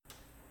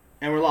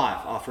And we're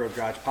live, Off-Road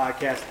Garage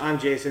Podcast. I'm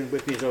Jason.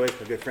 With me as always,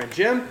 my good friend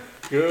Jim.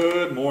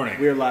 Good morning.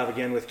 We're live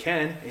again with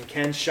Ken in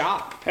Ken's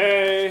shop.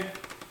 Hey,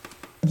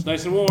 it's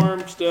nice and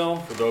warm still.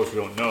 For those who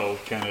don't know,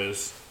 Ken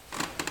is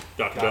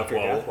Dr. Dr.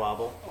 Deathwobble. Death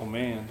Wobble. Oh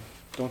man,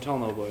 don't tell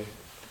nobody.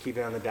 Keep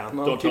it on the down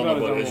low. Don't tell Keep on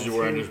nobody the he's double.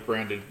 wearing his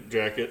branded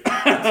jacket.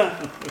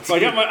 So I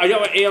got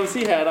my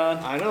AMC hat on.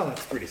 I know,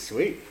 that's pretty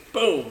sweet.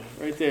 Boom,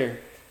 right there.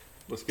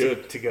 Looks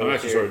good. To go I'm with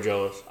actually your- sort of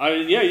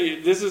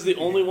jealous. This is the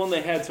only one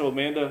they had. So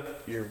Amanda,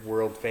 Your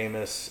world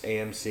famous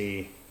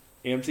AMC.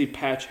 AMC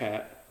patch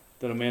hat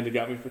that Amanda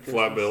got me for Christmas.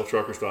 Flat bill,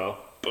 trucker style.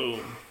 Boom,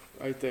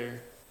 right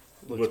there.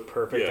 Looks With-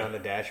 perfect yeah. on the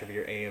dash of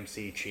your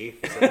AMC Chief.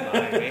 Sitting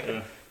behind me.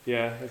 Yeah.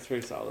 Yeah, that's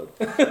very solid.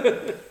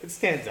 It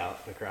stands out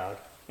in the crowd.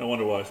 I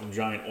wonder why some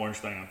giant orange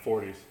thing on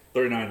 40s.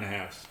 39 and a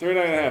half.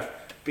 39 and a half.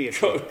 Be it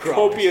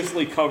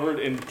Copiously covered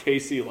in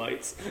KC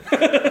lights.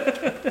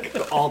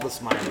 all the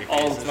smiley faces.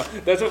 All the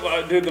time. That's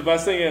what, dude. The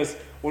best thing is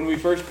when we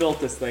first built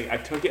this thing, I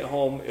took it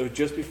home. It was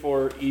just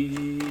before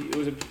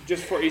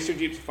Easter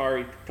Jeep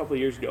Safari a couple of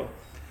years ago,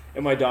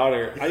 and my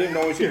daughter, I didn't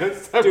know what she.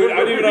 Yes, dude, I didn't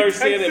even remember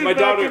understand it. texting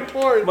back and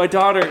forth. My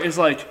daughter is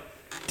like,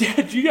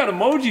 Dad, you got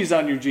emojis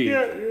on your Jeep,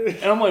 Yeah.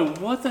 and I'm like,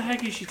 what the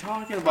heck is she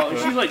talking about? And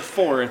she's like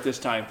 4 at this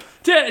time,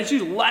 Dad, and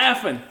she's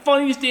laughing.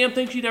 Funniest damn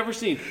thing she'd ever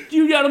seen.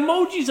 You got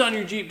emojis on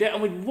your Jeep, Dad.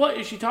 I'm like, what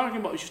is she talking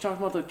about? She's talking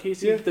about the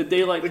KC, Yeah, the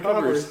daylight The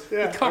covers. covers.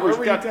 Yeah. The covers. I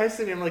remember Got you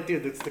texting me. I'm like,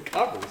 dude, that's the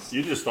covers.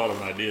 You just thought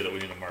of an idea that we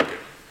need to market.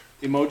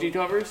 emoji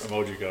covers.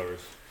 Emoji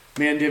covers.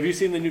 Man, have you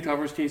seen the new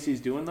covers KC's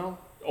doing though?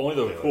 Only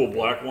the cool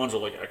black ones are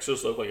like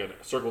X's, look like a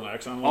circle and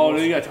X on one. Oh, of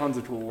those. they got tons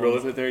of cool ones.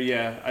 Really? There,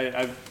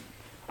 yeah.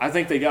 I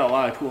think they got a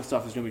lot of cool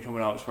stuff that's gonna be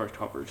coming out as far as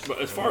covers.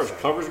 But as far as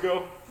covers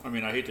go, I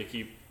mean, I hate to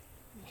keep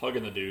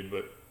hugging the dude,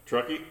 but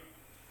Truckee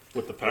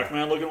with the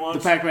Pac-Man looking The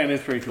ones. Pac-Man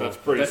is pretty cool. That's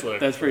pretty slick.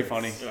 That's pretty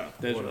funny. Yeah.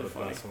 That's One really of the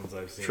funny. best ones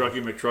I've seen.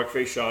 Truckee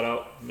McTruckface, shout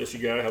out. Miss you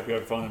guy. Hope you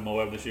have fun in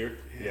Moab this year.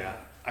 Yeah.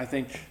 I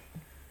think,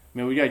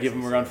 man, we gotta give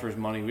him a run for his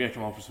money. We gotta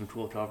come up with some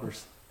cool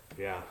covers.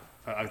 Yeah.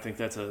 I think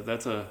that's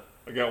a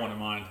I got one in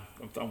mind.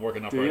 I'm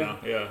working up Do right ya? now.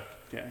 Yeah.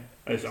 yeah.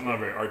 I'm not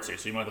very artsy,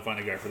 so you might have to find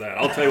a guy for that.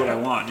 I'll tell you what I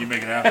want. You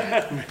make it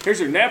happen. Here's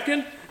your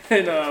napkin,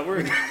 and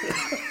we're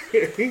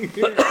Here's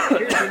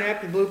your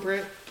napkin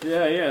blueprint.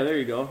 yeah. There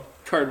you go.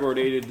 Cardboard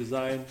aided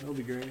design. That'll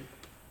be great. You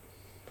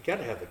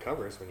gotta have the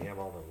covers when you have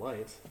all the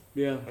lights.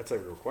 Yeah. That's a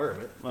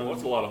requirement. Well,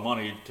 what's a lot of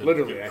money to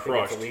Literally, get I think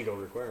crushed? it's a legal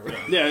requirement.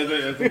 Yeah,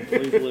 I think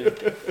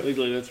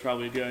legally that's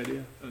probably a good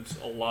idea. It's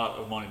a lot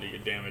of money to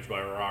get damaged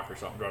by a rock or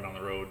something driving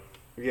down the road.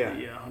 Yeah.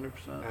 Yeah,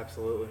 100%.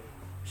 Absolutely.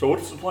 So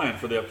what's the plan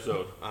for the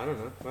episode? I don't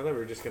know. I thought we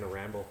were just gonna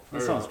ramble.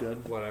 That Or sounds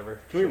good.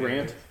 Whatever. Can we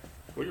rant?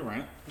 What you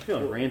rant? I'm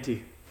feeling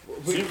ranty.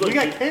 We, Seems we like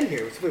got you- Ken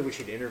here. So we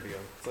should interview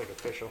him. It's like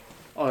official.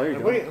 Oh, there you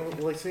And go. wait,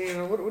 like, say,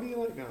 what do you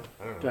like now?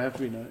 I don't Do I know. have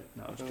to be nice?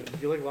 No, I'm just kidding.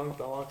 Do you like long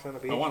locks on the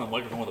beach? I want a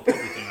microphone with a puppy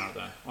thing on it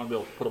then. I want to be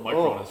able to put a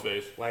microphone in his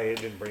face. Why he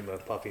didn't bring the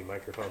puffy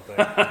microphone thing?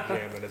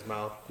 Jam in his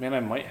mouth. Man, I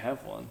might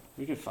have one.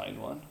 We could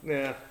find one.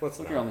 Yeah, let's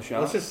Look not. around the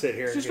shop. Let's just sit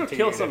here. Let's and just go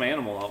continue kill some to-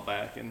 animal out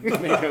back and make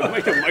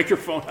a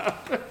microphone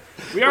out.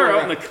 We are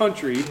out in the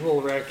country.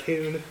 Little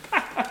raccoon.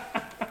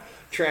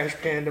 Trash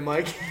panda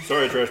Mike.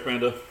 Sorry, Trash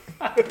Panda.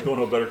 Going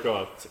to a better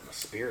cause. It's a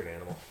spirit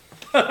animal.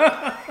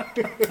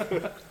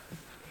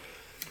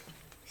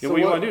 Yeah, what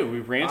do you want to do? We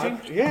ranting?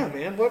 Yeah,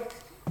 man.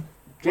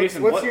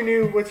 Jason, what's what- your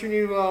new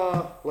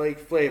like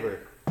flavor?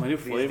 My new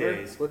these flavor?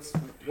 days?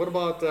 What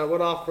about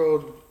what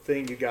off-road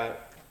thing you got?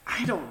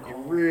 I don't You know.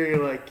 really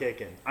like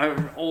kicking?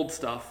 Old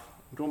stuff.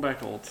 I'm going back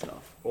to old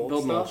stuff. Old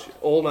Building stuff. shit.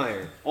 Old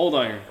iron. Old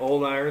iron.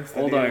 Old irons.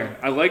 Old iron.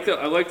 I like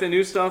the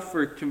new stuff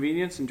for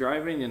convenience and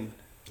driving and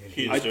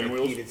Heated steering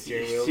wheels. Heated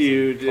steering wheels.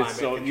 dude, and it's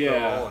so climate control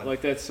yeah, and-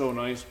 like that's so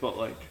nice. But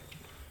like,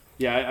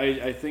 yeah,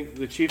 I think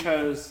the Chief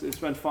it's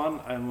been fun.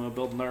 I'm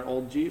building our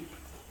old Jeep.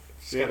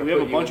 Just Yeah, gotta we have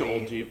put a you bunch in of the-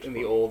 old Jeeps, in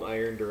the but- old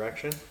iron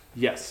direction.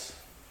 Yes.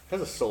 Has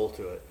a soul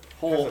to it.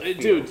 Whole, Has a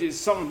feel. dude, it's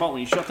something about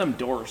when you shut them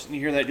doors and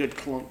you hear that good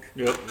clunk.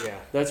 Yep. Yeah.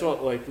 That's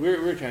what like we're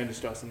kind of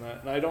discussing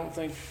that, and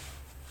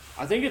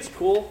I think it's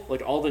cool.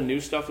 Like all the new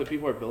stuff that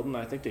people are building,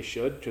 I think they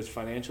should because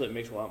financially it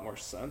makes a lot more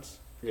sense,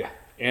 Yeah.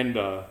 and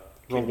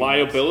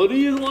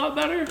reliability is a lot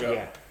better.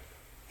 Yeah.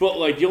 But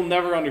like you'll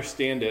never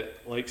understand it.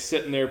 Like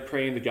sitting there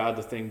praying to God,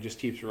 the thing just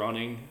keeps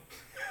running,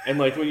 and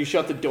like when you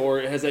shut the door,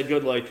 it has that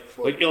good like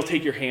it'll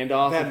take your hand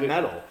off. That of it.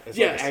 metal is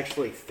Yes. like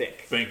actually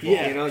thick. Thankful.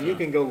 Yeah. You know, you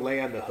can go lay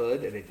on the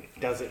hood and it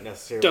doesn't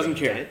necessarily Doesn't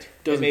care. dent.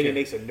 Doesn't it maybe care.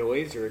 makes a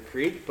noise or a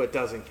creak, but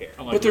doesn't care.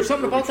 I'm like But there's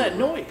something Ruby about that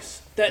Trooper.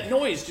 noise. That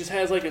noise just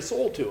has like a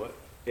soul to it.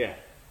 Yeah.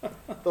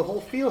 The whole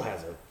feel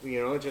has it.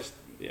 You know, it just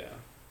Yeah.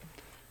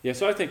 Yeah.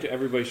 So I think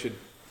everybody should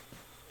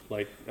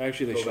like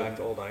actually they go should. back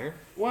to old iron.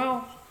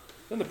 Well,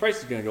 then the price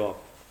is gonna go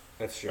up.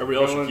 That's true.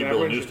 Everybody else should keep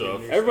building Everyone new should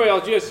do stuff. Everybody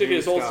else, you guys stick New at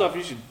this old stuff. stuff.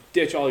 You should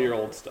ditch all your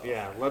old stuff.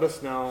 Yeah, let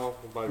us know.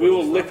 about We what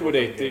will stuff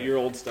liquidate we'll get. your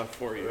old stuff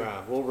for you.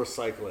 Yeah, we'll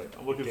recycle it.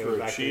 I'm looking Give for it a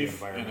back to the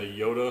Chief and a environment.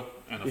 Yoda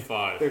and a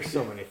 5. There's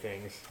so many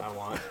things I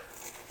want.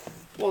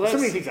 Well, So that's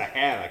many things I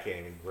have I can't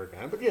even work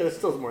on. But yeah, there's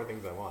still more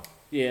things I want.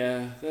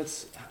 yeah.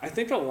 That's. I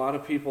think a lot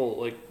of people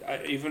like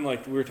even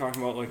like we were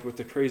talking about like with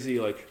the crazy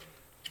like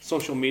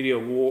social media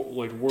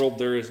world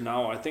there is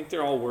now, I think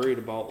they're all worried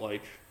about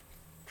like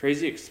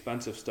crazy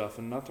expensive stuff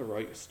and not the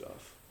right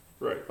stuff.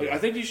 Right. Like I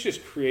think you should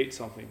just create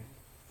something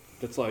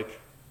that's like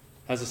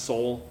has a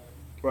soul,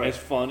 Right. has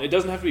fun. It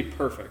doesn't have to be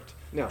perfect.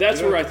 No, That's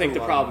you don't where I have to think put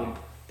the a lot of problem.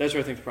 money. That's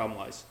where I think the problem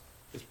lies.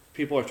 Is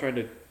people are trying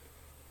to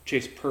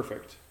chase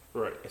perfect.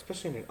 Right.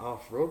 Especially in an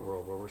off-road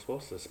world where we're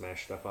supposed to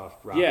smash stuff off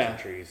rocks Yeah. and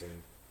trees and.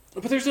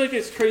 But there's like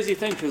this crazy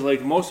thing because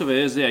like most of it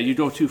is you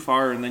go too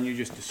far and then you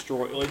just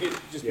destroy. Like it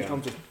just Yeah.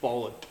 becomes a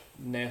ball of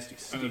nasty And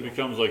steel. it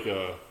becomes like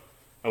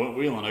I went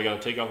wheeling. I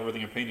got to take off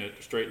everything and paint it,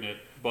 straighten it,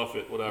 buff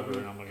it, whatever.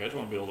 And I'm like, I just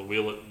want to be able to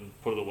wheel it and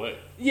put it away.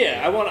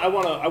 Yeah, I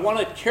want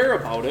to care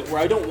about it where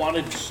I don't want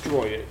to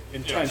destroy it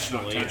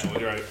intentionally. Yeah,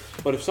 intentionally, right.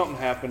 But if something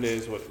happened,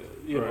 is what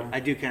you Right. know. I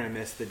do kind of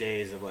miss the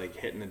days of like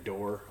hitting the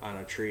door on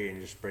a tree and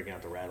just breaking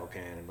out the rattle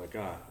can and like,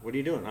 what are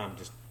you doing? I'm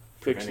just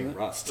Fixing preventing it.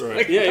 rust. Right.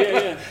 Like,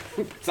 Yeah.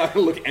 it's not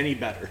gonna look any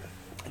better.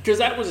 Because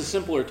that was a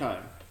simpler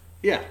time,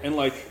 Yeah, it and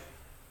like,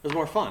 was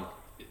more fun.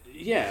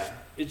 yeah,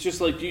 it's just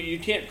like you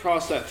can't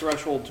cross that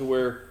threshold to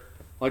where,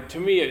 like to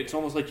me, it's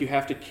almost like you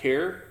have to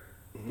care,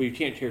 but you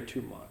can't care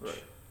too much.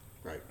 Right.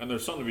 Right. And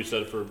there's something to be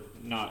said for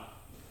not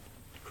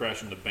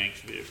crashing the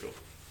bank's vehicle.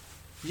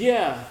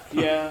 Yeah.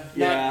 Yeah.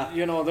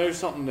 There's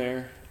something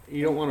there.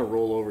 You don't want to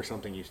roll over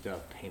something you still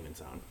have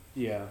payments on.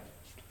 Yeah.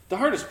 The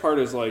hardest part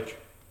is like,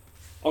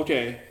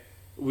 okay,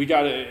 we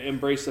got to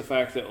embrace the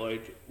fact that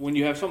like when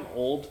you have something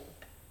old,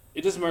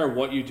 it doesn't matter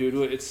what you do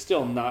to it, it's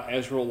still not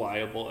as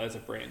reliable as a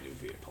brand new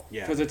vehicle.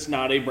 Yeah. Because it's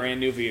not a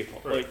brand new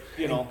vehicle. Right. Like,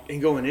 you know. And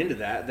going into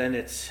that, then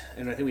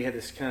and I think we had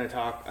this kind of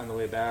talk on the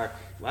way back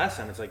last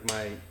time. It's like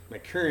my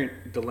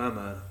current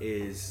dilemma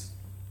is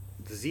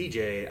the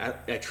ZJ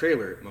I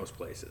trailer at most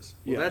places.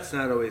 Well, Yeah. that's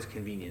not always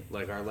convenient.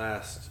 Like our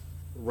last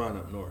run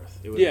up north,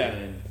 it was Yeah.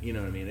 you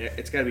know what I mean.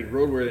 It's got to be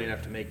roadworthy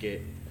enough to make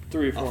it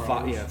 3 or 4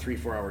 hours.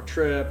 3-4 hour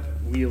trip,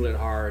 wheel it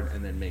hard,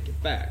 and then make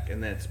it back.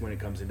 And that's when it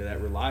comes into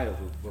that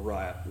reliability.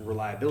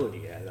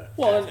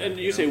 Well, and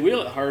you say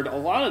wheel it hard. A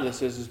lot of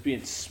this is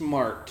being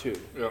smart too.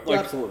 Yeah. Like,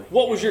 Absolutely.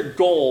 What was your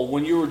goal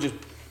when you were just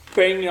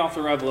banging off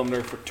the rev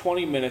limiter for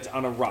 20 minutes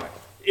on a rock?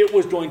 It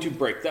was going to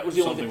break. That was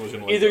the Something only was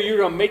thing. gonna let Either go. you're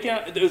going to make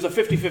it. There was a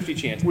 50-50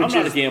 chance. Which I'm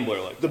not a is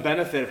gambler like The that.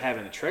 benefit of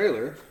having a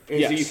trailer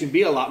is that Yes. you can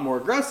be a lot more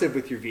aggressive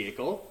with your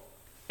vehicle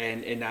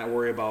and not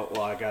worry about,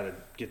 well, I got to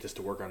get this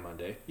to work on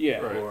Monday. Yeah.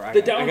 Right. Or I The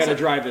got to downside-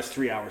 drive this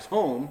 3 hours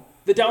home.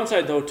 The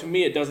downside, though, to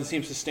me, it doesn't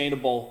seem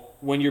sustainable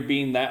when you're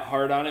being that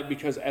hard on it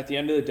because at the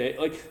end of the day,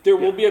 like there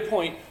will be a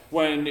point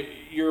when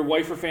your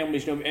wife or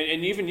family's and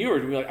even you are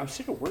going to be like, I'm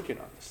sick of working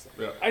on this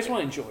thing. Yeah. I just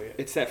want to enjoy it.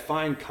 It's that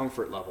fine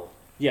comfort level.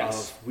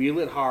 Yes. Of wheel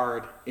it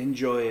hard,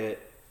 enjoy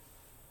it,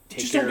 take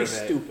Just care don't be of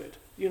it. stupid.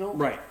 You know?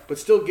 Right. But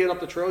still get up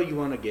the trail you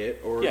want to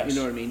get, or Yes. you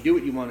know what I mean? Do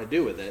what you want to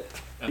do with it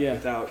Yeah.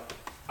 without.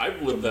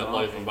 I've lived that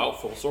life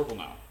about full circle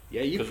now.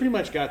 Yeah, you 'Cause pretty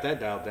much got that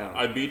dialed down.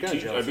 I beat Kinda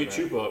jealous of that.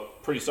 Chupa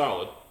pretty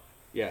solid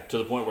Yeah. to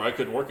the point where I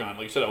couldn't work on it.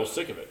 Like you said, I was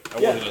sick of it. I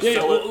Yeah, wasn't going to yeah.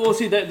 sell it. Well,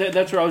 see,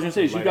 that's what I was gonna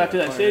say. Is you Light got on to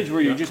that fire. stage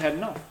where you Yeah. just had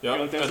enough. Yeah,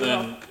 You're like, that's and then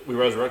enough. we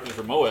resurrected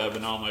for Moab,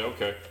 and now I'm like,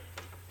 okay,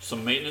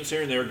 some maintenance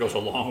here and there goes a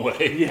long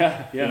way.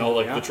 Yeah, yeah. You know,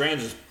 like Yeah. the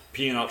trans is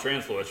peeing out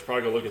trans fluid. I should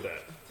probably go look at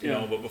that. You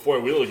Yeah. know, but before I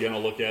wheel again,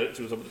 I'll look at it,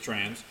 see what's up with the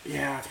trans.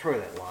 Yeah, it's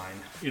probably that line.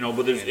 You know,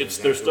 but there's Yeah, there's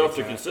exactly stuff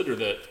to like that. consider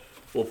that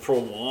will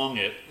prolong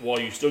it while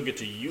you still get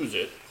to use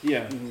it.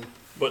 Yeah. Mm-hmm.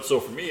 But so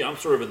for me, I'm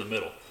sort of in the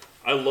middle.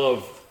 I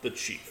love the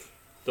Chief,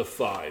 the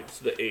 5s,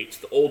 the 8s,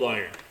 the old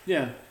iron.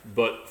 Yeah.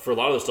 But for a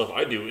lot of the stuff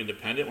I do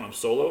independent when I'm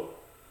solo,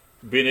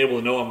 being able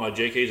to know on my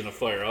JK's gonna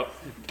fire up.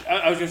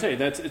 I was gonna say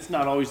it's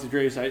not always the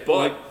greatest. But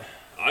Like,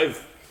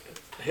 I've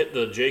hit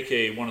the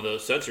JK, one of the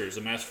sensors,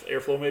 the mass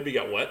airflow maybe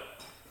got wet.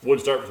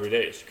 Wouldn't start for 3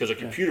 days because a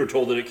computer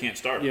told it can't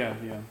start. yeah.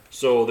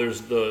 So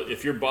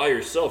if you're by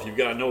yourself, you've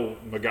got to know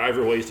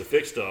MacGyver ways to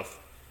fix stuff.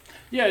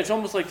 Yeah, it's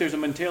almost like there's a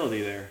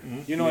mentality there.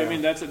 You know what I Yeah.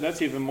 mean?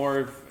 That's even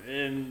more,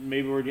 and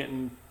maybe we're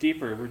getting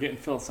deeper. We're getting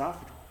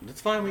philosophical. That's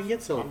fine. We can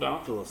get so I'm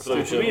down.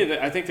 philosophical. So- To me,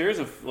 I think there is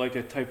a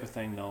type of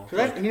thing though. 'Cause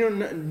that, you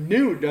know,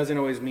 new doesn't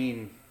always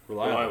mean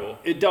reliable. Reliable.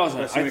 It doesn't.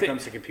 Especially I when it think.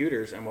 comes to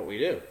computers and what we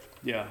do.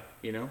 Yeah.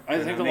 You know, I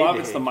They're think not a made lot of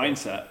to it's the hate.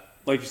 mindset.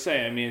 Like you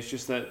say, I mean, it's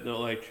just that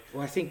like.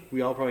 Well, I think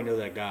we all probably know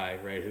that guy,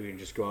 right? Who can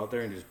just go out there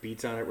and just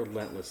beats on it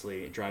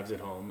relentlessly, drives it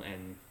home,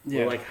 and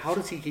Yeah. we're like, how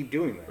does he keep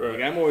doing that? Right.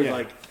 Like, I'm always Yeah.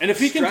 like, And if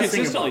he can stressing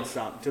consistently- about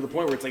something to the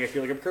point where it's like I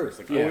feel like I'm cursed.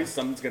 Like Yeah. always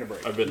something's gonna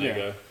break. I've been that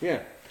Yeah. guy. Yeah,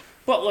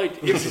 But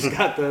like, he's just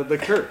got the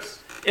curse.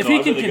 if No, he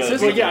I've can really got it. Well,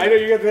 consistently, yeah, I know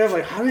you got that.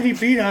 Like, how did he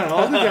beat on it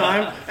all the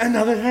time and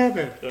nothing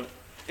happened?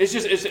 it's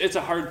just it's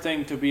a hard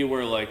thing to be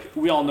where like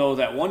we all know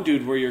that one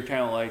dude where you're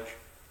kind of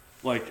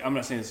like I'm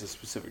not saying it's a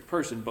specific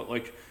person, but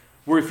like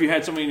where if you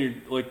had somebody in your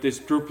like this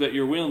group that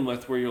you're wheeling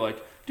with where you're like,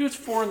 dude, it's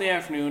 4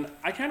 PM.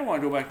 I kind of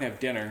want to go back and have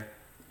dinner,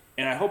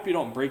 and I hope you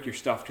don't break your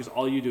stuff because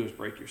all you do is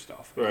break your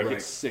stuff. Right. I Right.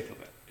 get sick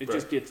of it. It Right.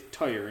 just gets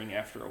tiring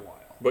after a while.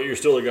 But you're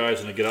still the guys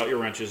and to get out your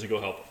wrenches and go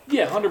help them.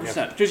 Yeah,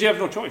 100%. Because you have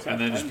no choice. And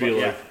then just be But,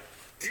 like,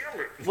 yeah.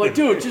 damn it. Like,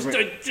 dude, just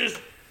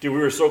Dude, we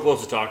were so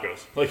close to tacos.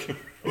 Like,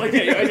 like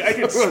yeah, I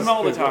could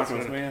smell the It was.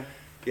 tacos, man.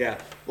 Yeah.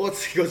 Well,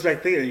 it goes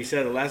back to you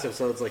said in the last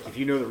episode. It's like if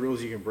you know the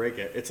rules, you can break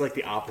it. It's like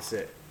the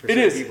opposite For It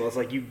certain is. people. It's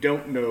like you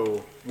don't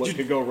know what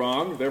could go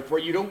wrong, therefore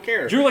you don't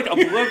care. You're like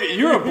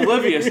you're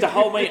oblivious to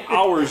how many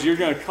hours you're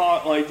gonna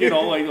caught. Like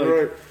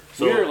Right.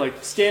 we're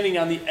like standing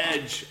on the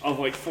edge of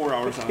like 4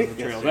 hours on the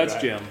trail. That's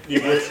right. Jim.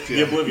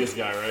 The oblivious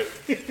guy,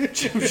 right?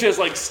 Jim's just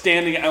like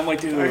standing. I'm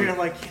like, dude. You're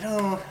like,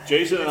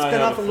 Jason and it's I been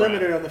have off a the friend.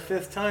 limiter on the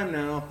 5th time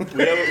now.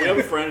 We have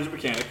a friend who's a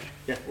mechanic.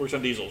 Yeah. Works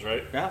on diesels,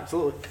 right? Yeah,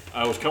 absolutely.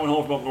 I was coming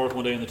home from up north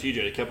one day in the TJ.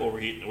 It kept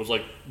overheating. It was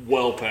like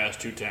well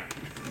past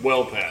 210.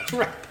 Well past.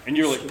 And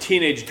you're like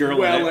teenage girl.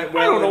 Well, in it.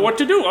 I don't know what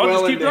to do. I'll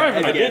just keep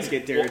driving. I did.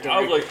 gasket Well, territory.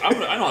 I was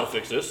like, I know how to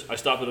fix this. I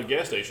stopped at a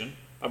gas station.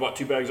 I bought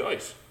 2 bags of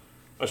ice.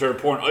 I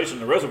started pouring ice in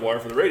the reservoir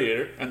for the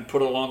radiator and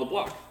put it along the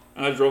block.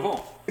 And I drove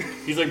home.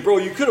 He's like, bro,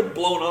 you could have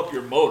blown up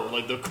your motor.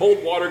 Like, the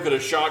cold water could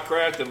have shock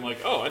cracked. And I'm like,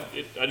 oh,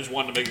 I just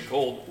wanted to make it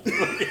cold.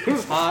 It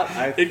was hot.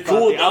 I It thought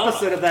cooled the down.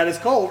 opposite of that is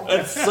cold.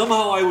 And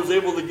somehow I was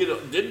able to get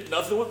it.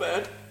 Nothing went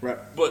bad. Right.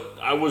 But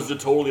I was the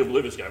totally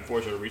oblivious guy before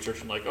I started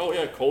researching, like, oh,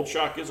 yeah, cold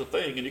shock is a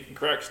thing, and you can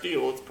crack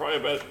steel. It's probably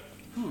about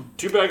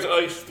 2 bags of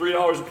ice,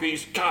 $3 a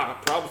piece.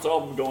 God, problem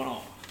solving going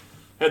on.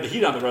 Had the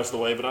heat on the rest of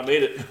the way, but I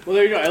made it. Well,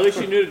 there you go. At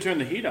least you knew to turn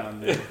the heat on.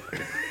 There.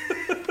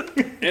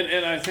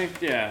 and I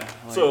think like,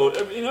 So,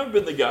 I mean, I've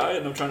been the guy,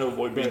 and I'm trying to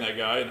avoid being that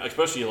guy, and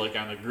especially like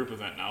on a group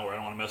event now where I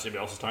don't want to mess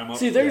anybody else's time up.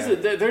 see, there's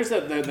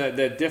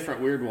that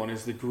different weird one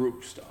is the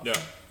group stuff. Yeah.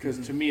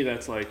 Because to me,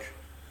 that's like,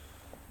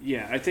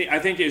 yeah, I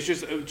think it's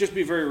just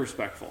be very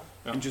respectful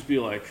Yeah. and just be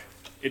like,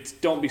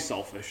 don't be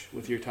selfish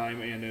with your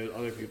time and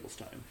other people's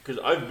time.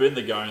 Because I've been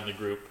the guy in the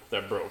group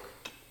that broke.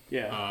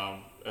 Yeah.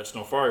 At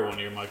Snowfari one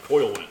year, my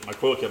coil went. My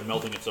coil kept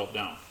melting itself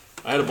down.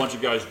 I had a bunch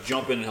of guys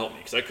jump in and help me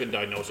because I couldn't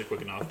diagnose it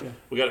quick enough. Yeah.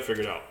 We got it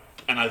figured out.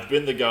 And I've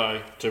been the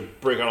guy to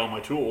break out all my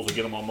tools and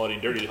get them all muddy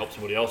and dirty to help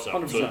somebody else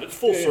out. So 100%. it's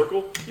full Yeah, yeah.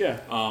 circle.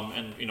 Yeah.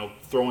 And,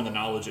 throw in the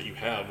knowledge that you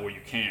have where you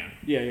can.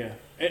 Yeah.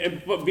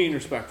 But being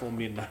respectful and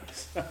being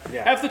nice.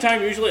 Yeah. Half the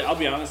time, usually, I'll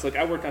be honest, like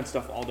I work on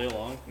stuff all day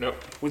long. Yep.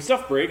 When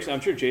stuff breaks,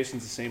 I'm sure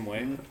Jason's the same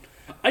way.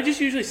 I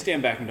just usually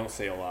stand back and don't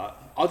say a lot.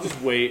 I'll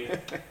just wait.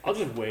 I'll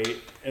just wait,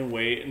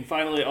 and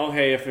finally, oh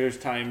hey, if there's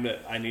time that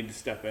I need to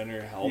step in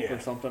or help Yeah. or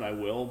something, I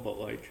will. But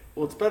like,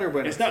 Well, it's better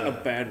when it's not in a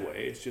bad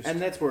way. It's just And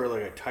that's where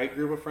like a tight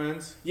group of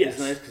friends Yes. is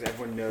nice because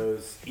everyone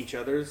knows each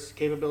other's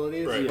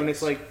capabilities. Right. When Yes.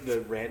 it's like the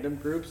random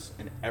groups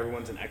and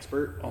everyone's an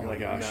expert, Oh you're my like,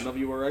 gosh. none of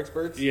you are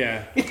experts.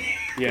 yeah.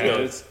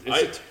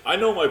 It's I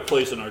know my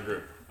place in our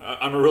group.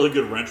 I'm a really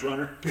good wrench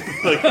runner.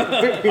 Like,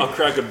 I'll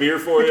crack a beer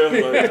for you.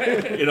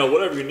 Like,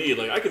 whatever you need.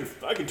 Like,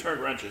 I can turn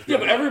wrenches. yeah,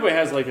 but everybody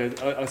has like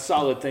a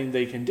solid thing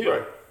they can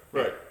do.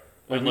 Right.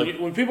 Like, And,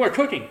 when people are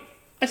cooking,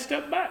 I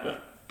step back. Yeah.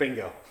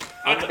 Bingo.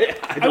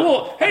 I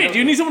will. Hey, do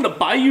you need someone to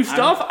buy you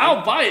stuff?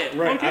 I'll buy it.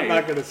 Right. Okay. I'm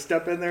not going to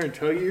step in there and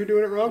tell you you're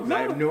doing it wrong 'cause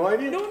I have no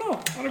idea. No,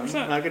 100%.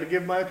 I'm not going to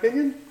give my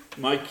opinion.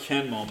 My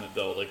Ken moment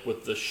though, like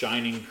with the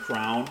shining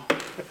crown,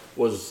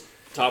 was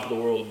top of the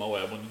world in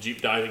Moab when the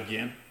Jeep died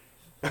again.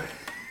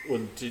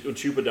 When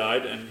Chupa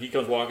died, and he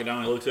comes walking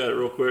down, he looks at it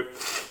real quick,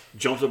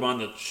 jumps up on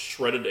the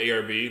shredded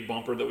ARB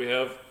bumper that we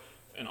have,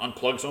 and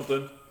unplugs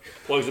something,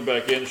 plugs it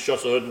back in,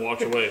 shuts the hood, and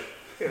walks away.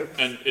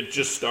 And it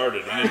just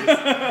started. And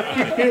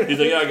he's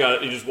like, "Yeah, I got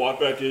it." He just walked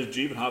back to his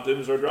Jeep and hopped in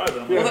and started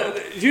driving. I'm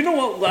like, Do you know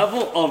what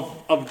level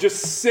of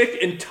just sick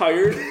and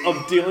tired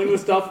of dealing with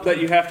stuff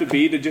that you have to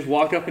be to just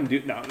walk up and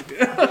do? No.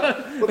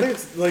 Well,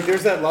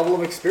 there's that level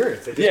of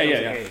experience. That just Yeah, comes yeah,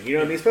 in yeah. handy. You know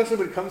what I mean? Especially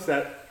when it comes to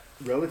that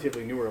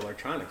relatively newer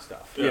electronic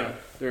stuff. Yeah,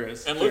 there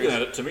is. And looking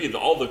at it, to me,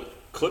 all the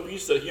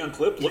clippies that he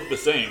unclipped look the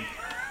same.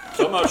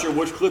 So I'm not sure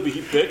which clippy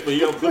he picked, but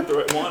he unclipped the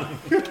right one.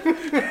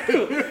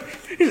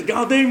 He's a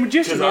goddamn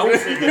magician.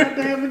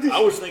 Because I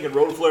was thinking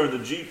road flare in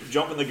the Jeep,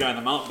 jumping the guy in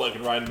the mountain bike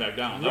and riding back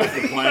down. That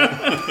was the plan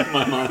in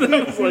my mind.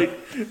 It's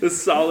like the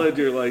solid.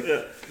 You're like,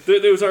 Yeah.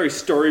 there was already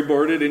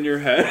storyboarded in your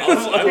head.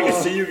 I will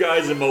see you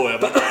guys in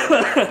Moab.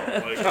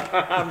 Like,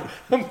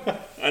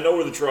 I know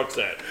where the truck's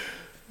at.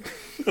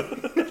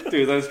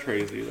 Dude, that's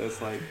crazy.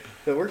 That's like.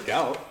 That worked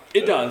out.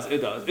 It does.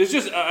 It's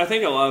just, I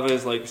think a lot of it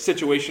is like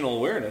situational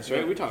awareness,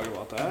 right? We talk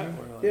about that.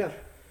 We're like, Yeah.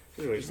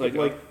 Anyway, Just like,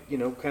 like-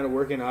 kind of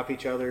working off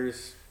each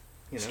other's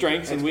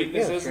strengths and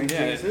weaknesses. strengths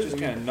and weaknesses, just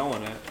kind of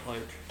knowing it. Like,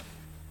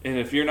 and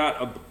if you're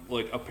not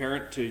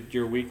apparent to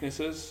your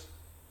weaknesses,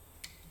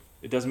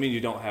 it doesn't mean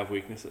you don't have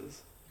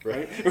weaknesses.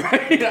 Right.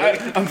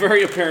 Right? I'm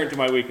very apparent to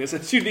my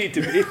weaknesses. You need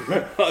to be.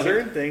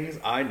 Certain things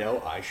I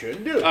know I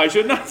shouldn't do. I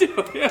should not do.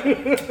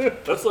 Yeah.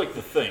 That's like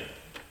the thing.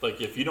 Like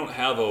if you don't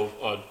have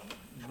a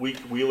weak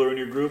wheeler in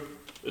your group,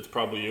 it's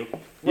probably you.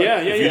 Yeah.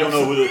 If you don't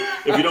know who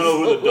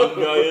the dumb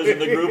guy is in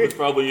the group, it's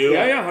probably you.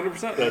 Yeah.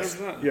 100%.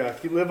 100%. Yeah,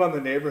 if you live on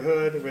the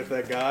neighborhood with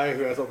that guy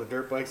who has all the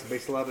dirt bikes and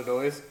makes a lot of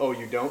noise, oh,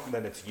 you don't,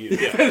 then it's you.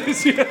 Yeah.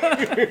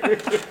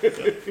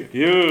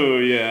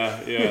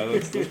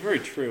 That's very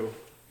true.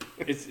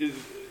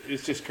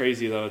 It's just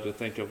crazy though to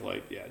think of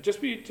like, yeah,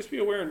 just be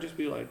aware and just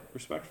be like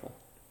respectful.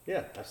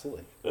 Yeah,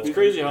 absolutely. It's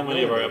crazy how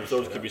many of our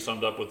episodes could be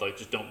summed up with like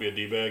just don't be a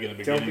d-bag in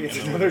the Don't beginning. be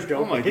and then another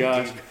don't Oh my be a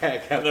gosh.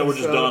 D-bag and then we're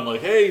just episode. done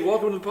like, hey,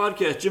 welcome to the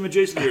podcast. Jim and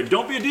Jason here.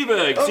 Don't be a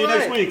d-bag. See you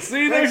next Alright. week.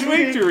 See you next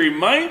week to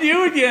remind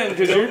you again,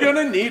 because you're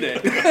gonna need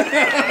it. You're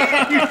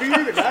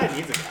the guy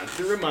needs a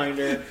constant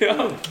reminder.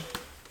 Yeah.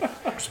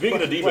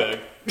 Speaking of d-bag,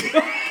 This is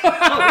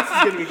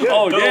gonna be good.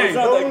 Oh, no, dang. it's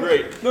not that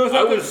great. No, it's I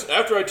not was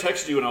after I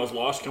texted you and I was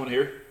lost coming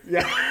here.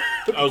 Yeah.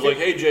 I was like,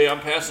 hey Jay,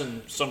 I'm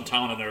passing some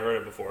town I've never heard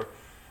of before.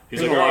 He's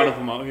There's like, a lot "Alright." of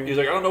them out here. He's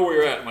like, I don't know where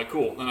you're at. I'm like,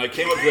 cool. And I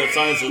came up to that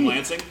sign that says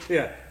Lansing.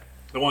 Yeah.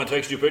 The one I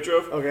texted you a picture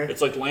of. Okay.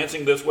 It's like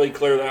Lansing this way,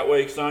 Claire that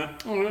way sign.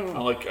 Oh, yeah.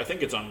 I'm like, I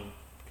think it's on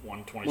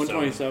 127,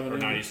 127, or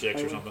yeah.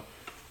 96 or something.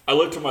 I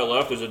look to my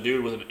left. There's a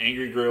dude with an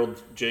angry grilled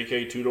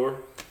JK two-door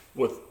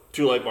with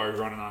 2 light bars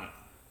running on it.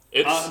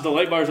 It's The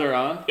light bars are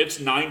on. it's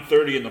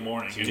 9:30 in the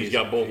morning, and he's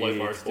got both light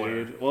bars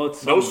blaring. Dude. Well,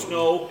 it's No some-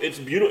 snow. It's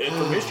beautiful.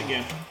 And for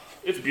Michigan,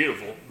 it's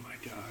beautiful. Oh my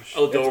gosh. I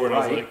looked It's over and I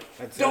was bright. like,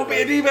 That's "Don't be a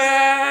right.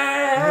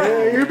 d-bag."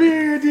 Yeah, you're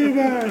being a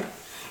D-bag.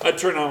 I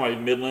turned on my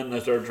Midland and I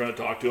started trying to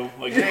talk to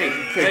him. Like, hey,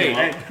 hey,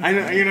 Hey, I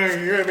know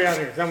you're gonna be out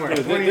here somewhere.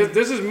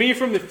 This is me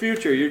from the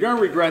future. You're gonna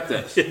regret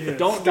this.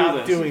 Don't Stop do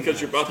this. doing because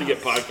you're about to get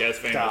podcast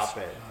famous. Stop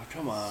it. Oh,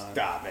 come on.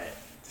 Stop it.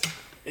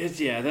 It's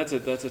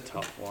that's a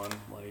tough one.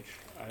 Like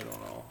I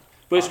don't know,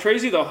 but it's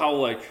crazy though how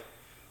like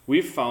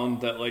we've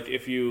found that like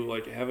if you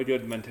like have a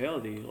good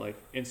mentality, like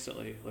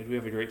instantly, like we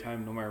have a great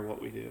time no matter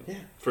what we do. Yeah.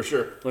 For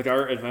sure. Like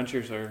our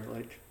adventures are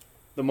like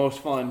the most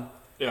fun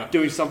Yeah.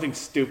 doing something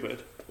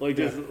stupid, like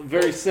just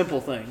very simple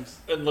things.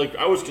 And like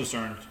I was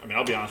concerned. I mean,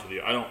 I'll be honest with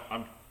you.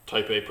 I'm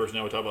type A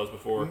personality. We talked about this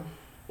before.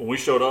 When we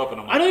showed up,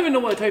 and I'm I like, don't even know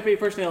what a type A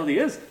personality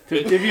is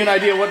to give you an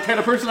idea what kind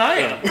of person I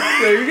am.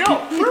 There you go,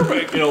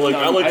 perfect. you know, like No,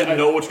 I like I- to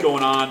know what's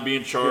going on, be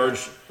in charge.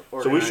 So we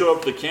Organized. showed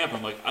up to the camp.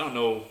 I'm like, I don't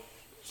know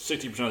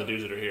 60% of the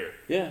dudes that are here,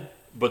 Yeah,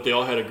 but they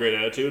all had a great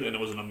attitude, and it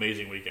was an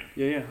amazing weekend.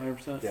 yeah,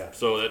 100%. Yeah.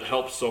 So that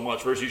helps so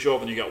much. Versus you show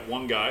up and you got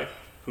one guy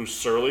who's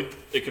surly,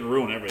 it can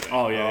ruin everything.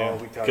 Oh yeah, we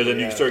talked 'Cause then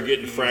you about start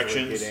getting easily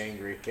fractions. Get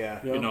angry. Yeah.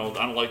 Yeah. You know,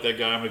 I don't like that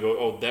guy. I'm gonna go.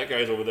 Oh, that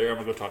guy's over there. I'm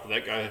gonna go talk to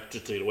that guy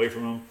just to get away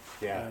from him.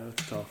 Yeah. yeah,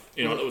 that's tough.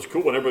 You know, it was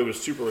cool when everybody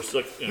was super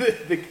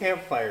restricted. The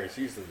campfire is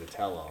usually the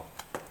tell-all.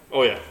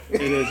 Oh yeah,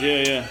 It is,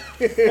 yeah.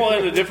 Well,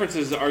 and the difference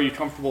is, are you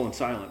comfortable in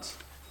silence?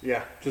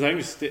 Yeah. Because I can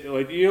just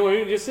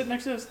you just sit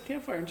next to this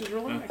campfire and just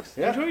relax,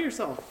 Yeah. enjoy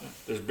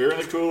yourself. there's beer in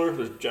the cooler.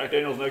 There's Jack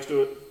Daniels next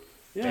to it.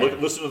 Yeah,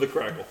 Listen to the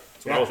crackle.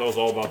 So Yeah. I was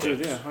all about that.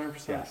 dude, yeah,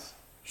 100%. Yes.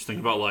 Just think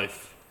about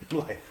life.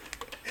 Like,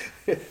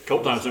 A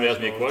couple times somebody asked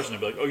me a question,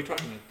 I'd be like, "Oh, you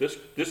talking to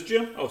this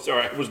Jim? Oh,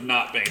 sorry, I was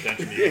not paying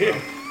attention to you."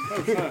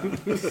 bro."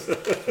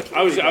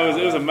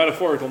 It was a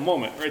metaphorical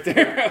moment right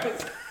there.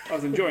 I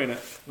was enjoying it.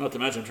 Not to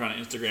mention, I'm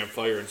trying to Instagram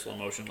fire in slow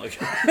motion. Like,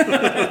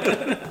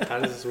 how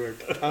does this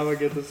work? How do I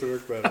get this to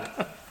work better?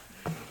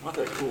 I want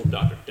that cool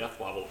Dr.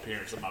 Deathwobble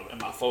appearance in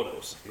my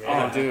photos.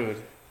 Oh, dude.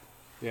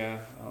 Yeah.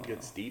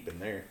 Gets deep in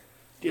there.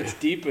 Gets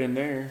deep in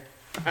there.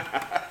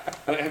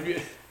 Have you?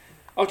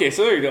 Okay,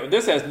 so there you go.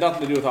 This has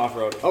nothing to do with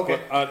off-roading. Okay.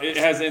 But, it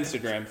has an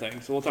Instagram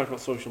thing, so we'll talk about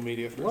social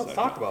media for a Let's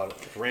second. talk about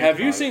it. Rant Have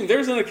you about seen?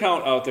 There's an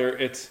account out there.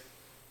 It's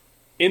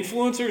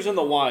Influencers in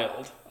the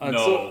Wild.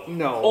 No. it.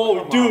 No. Oh,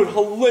 come dude, on.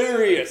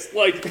 hilarious!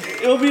 Like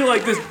it'll be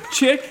like this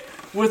chick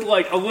with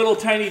like a little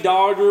tiny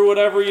dog or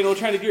whatever, you know,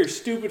 trying to get her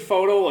stupid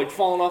photo, like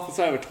falling off the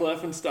side of a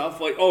cliff and stuff.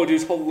 Like, oh, dude,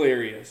 it's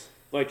hilarious.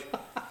 Like,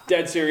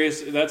 dead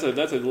serious. That's a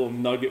little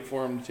nugget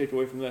for him to take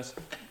away from this.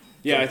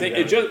 Yeah, Don't I think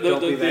be it just that- don't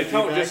be the that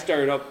account D-bag. just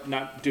started up.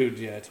 Not, dude.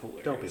 Yeah, it's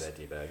hilarious. Don't be that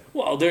D-bag.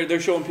 Well, they're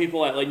showing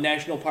people at like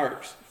national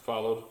parks.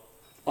 Followed.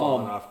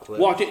 Falling off cliff.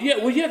 Walking, yeah,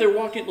 well, yeah, they're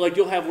walking, like,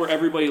 you'll have where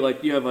everybody,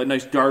 like, you have a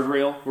nice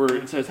guardrail where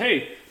it says,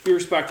 hey, be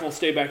respectful,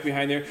 stay back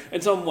behind there,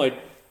 and some, like,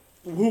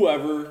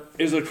 whoever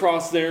is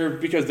across there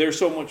because they're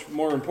so much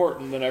more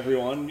important than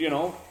everyone, you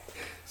know?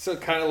 So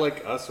kind of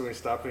like us when we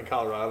stopped in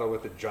Colorado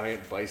with a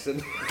giant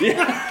bison.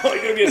 Yeah,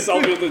 like, it'd be a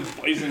selfie with this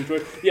bison.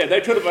 Yeah,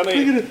 that could have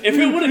been if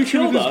it would have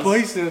killed us.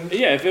 Bison.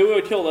 Yeah, if it would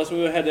have killed us, we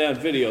would have had that on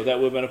video. That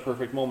would have been a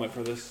perfect moment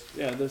for this.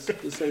 Yeah, this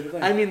type of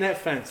thing. I mean, that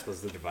fence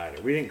was the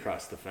divider. We didn't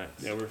cross the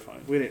fence. Yeah, we're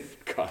fine. We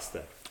didn't cross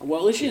that Well,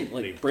 at least you didn't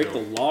like break the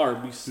law or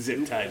be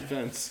zip tied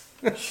fence.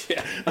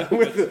 Yeah,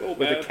 with so a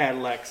bad.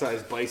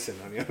 Cadillac-sized bison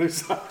on the other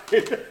side.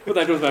 But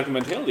that goes back to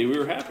mentality. We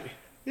were happy.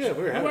 Yeah,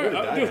 we were happy. We would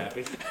have died Dude,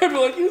 happy. I'd be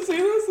like, you see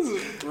this? This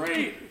is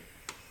great.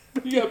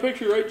 You got a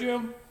picture, right,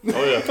 Jim?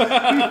 Oh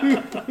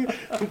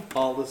yeah.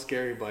 All the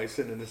scary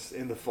bison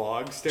in the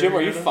fog. Jim,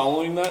 are you at us.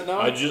 following that now?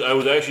 I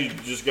was actually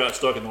just got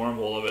stuck in the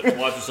wormhole of it,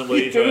 watching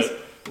somebody try to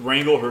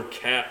wrangle her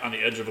cat on the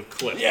edge of a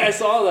cliff. Yeah, I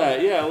saw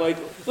that. Yeah, like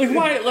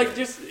why? Like,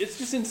 it's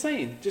just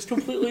insane, just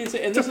completely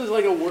insane. And this is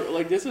like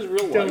this is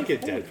real life. Don't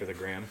get Holy dead for the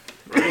gram.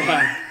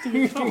 Yeah,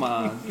 dude, come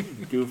on,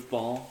 you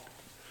goofball.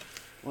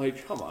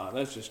 Like, come on,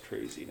 that's just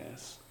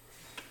craziness.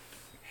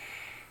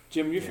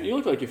 Jim, you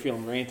look like you're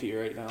feeling ranty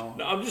right now.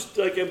 No, it's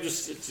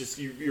just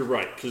you're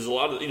right, because a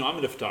lot of, I'm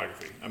into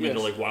photography. I'm into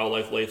Yes. like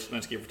wildlife,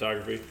 landscape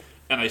photography,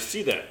 and I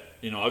see that.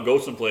 I'll go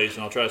someplace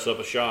and I'll try to set up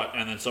a shot,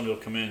 and then somebody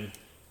will come in,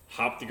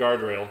 hop the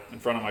guardrail in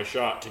front of my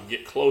shot to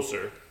get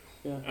closer,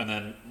 Yeah. And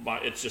then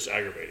it's just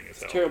aggravating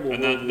as hell. terrible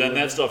And world then, we then live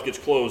that in. stuff gets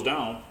closed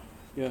down,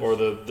 Yes. or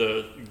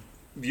the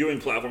viewing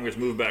platform gets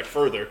moved back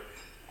further,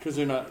 Because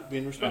they're not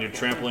being and respectful. you're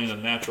trampling the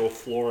natural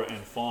flora and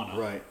fauna.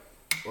 Right.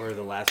 Or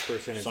the last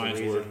person is Science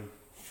the word. reason.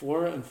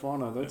 Flora and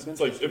fauna. That's It's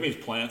like interesting. it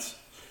means plants.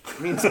 It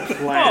means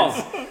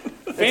plants. Oh,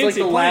 It's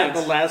fancy like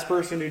plants. the last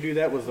person to do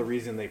that was the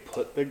reason they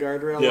put the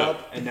guardrail Yeah.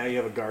 up, and now you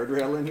have a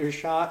guardrail in your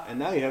shot, and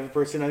now you have a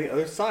person on the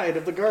other side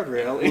of the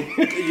guardrail.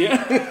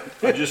 Yeah.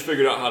 I just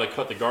figured out how to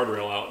cut the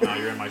guardrail out. Now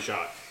you're in my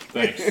shot.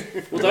 Thanks.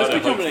 Well, that's Glad I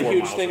becoming hiked a 4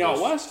 huge miles thing for out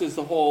this. west is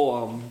the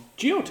whole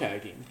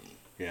geotagging,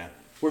 Yeah.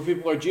 where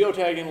people are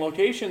geotagging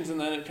locations, and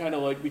then it kind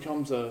of like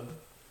becomes a.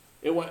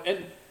 It went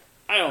and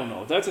I don't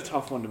know. That's a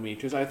tough one to me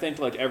because I think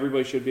like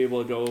everybody should be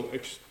able to go.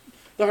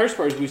 The hardest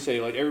part is we say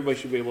like everybody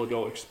should be able to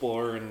go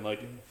explore and like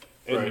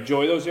Right.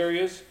 enjoy those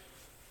areas.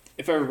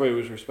 If everybody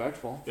was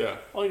respectful, Yeah.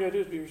 all you gotta do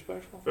is be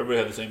respectful. If everybody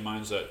had the same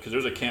mindset, because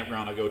there's a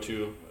campground I go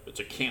to. It's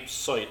a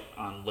campsite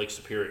on Lake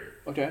Superior.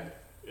 Okay.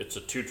 It's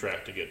a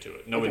 2-track to get to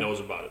it. Nobody Okay. knows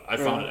about it. I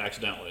found Right. it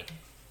accidentally.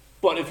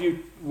 But if you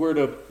were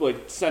to like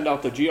send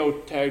out the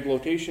geotag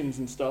locations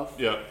and stuff,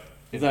 Yeah.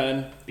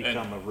 then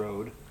Become a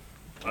road.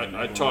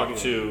 I talked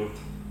to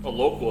a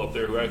local up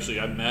there who actually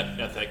I met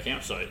at that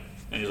campsite,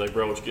 and he's like,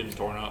 "Bro, it's getting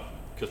torn up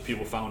because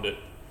people found it."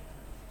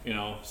 You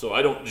know, so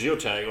I don't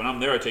geotag. When I'm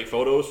there, I take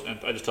photos and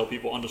I just tell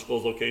people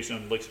undisclosed location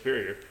in Lake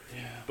Superior.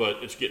 Yeah. But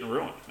it's getting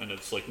ruined, and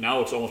it's like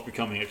now it's almost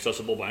becoming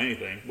accessible by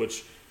anything,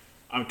 which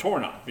I'm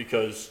torn on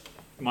because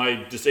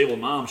my disabled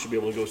mom should be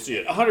able to go see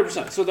it.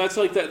 100%. So that's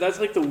like that.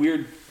 That's like the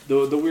weird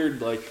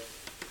like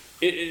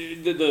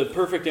the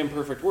perfect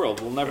imperfect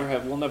world. We'll never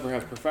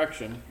have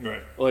perfection.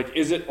 Right. Like,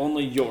 is it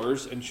only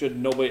yours? And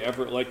should nobody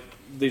ever like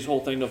these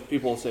whole thing of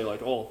people say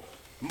like, oh,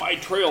 my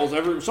trails.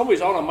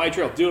 Somebody's out on my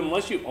trail, dude.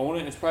 Unless you own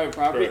it, it's private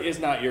property. Right. It's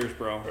not yours,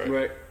 bro. Right.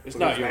 Right. It's It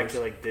not goes back yours. to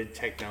like, did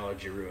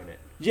technology ruin it?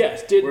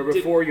 Yes. Where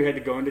before you had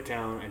to go into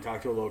town and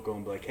talk to a local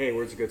and be like, hey,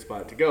 where's a good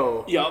spot to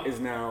go? Yup. Is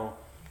now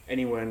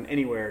anyone,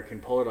 anywhere can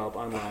pull it up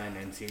online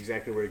and see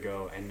exactly where to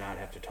go and not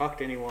have to talk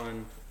to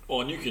anyone.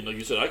 Well, and you can, like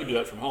you said, I can do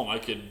that from home. I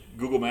could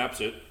Google Maps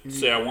it,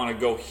 say I want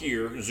to go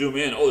here, zoom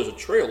in. Oh, there's a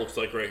trail. Looks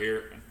like right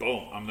here, and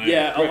boom, I'm there.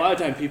 Yeah, a lot of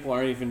time people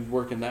aren't even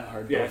working that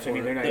hard. Yeah, though, so I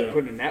mean, for they're it. not even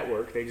putting a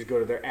network. They just go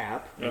to their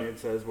app and Yeah. it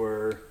says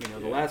where the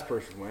last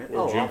person went. Where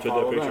Oh, Jim I'll took that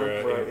follow picture them.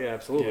 at, Right, yeah. yeah,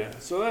 absolutely. Yeah,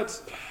 so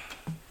that's.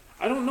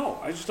 I don't know.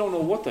 I just don't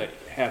know what the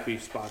happy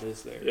spot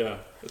is there. Yeah,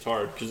 it's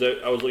hard because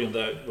I was looking at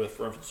that with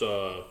reference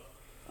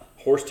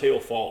Horsetail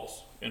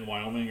Falls in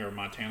Wyoming or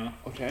Montana.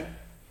 Okay.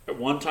 At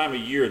one time a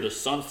year, the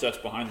sun sets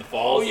behind the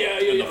falls, Oh, yeah,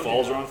 and yeah, the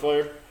falls yeah. are on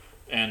fire.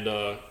 And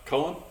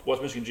Cullen,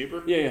 West Michigan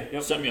Jeeper, Yeah.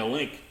 Yep. sent me a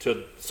link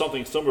to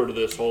something similar to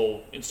this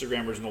whole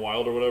Instagrammers in the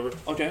wild or whatever,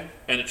 Okay.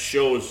 and it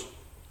shows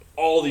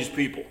all these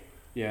people.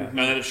 Yeah. And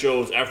then it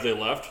shows after they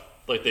left,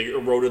 like they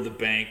eroded the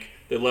bank.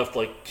 They left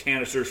like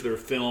canisters for their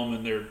film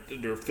and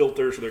their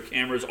filters for their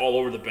cameras all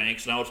over the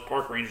banks. Now it's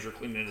park rangers are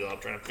cleaning it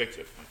up, trying to fix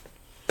it.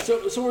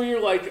 So where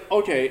you're like,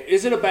 okay,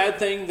 is it a bad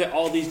thing that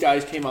all these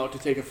guys came out to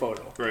take a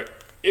photo? Right.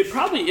 It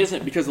probably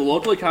isn't because the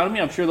local economy,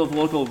 I'm sure those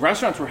local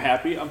restaurants were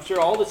happy. I'm sure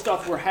all the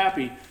stuff were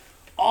happy.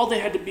 All they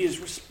had to be is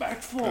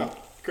respectful. Yeah.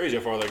 Crazy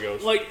how far that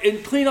goes. Like,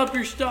 and clean up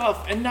your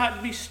stuff and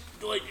not be,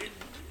 like,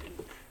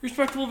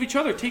 respectful of each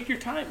other. Take your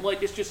time.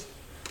 Like, it's just,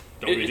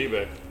 Don't be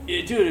D-bag.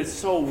 dude, it's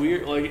so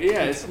weird. Like,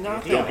 yeah, it's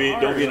not that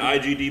hard. Don't be an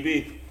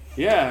IGDB.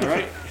 Yeah,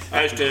 right?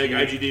 Hashtag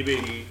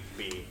IGDB.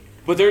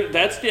 But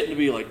that's getting to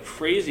be like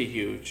crazy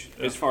huge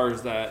as far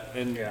as that,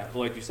 and Yeah.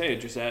 like you say,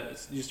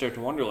 you start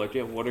to wonder, like,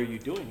 yeah, what are you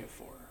doing it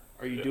for?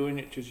 Are you doing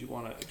it because you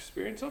want to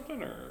experience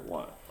something, or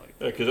what? Like,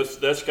 Yeah, because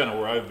that's kind of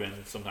where I've been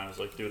sometimes.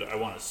 Like, dude, I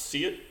want to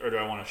see it, or do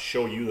I want to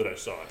show you that I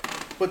saw it?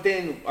 But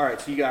then, all right,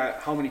 so you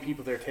got how many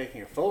people there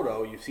taking a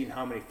photo. You've seen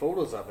how many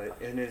photos of it,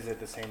 and is it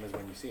the same as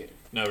when you see it?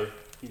 Never.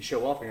 You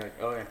show up and you're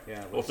like, oh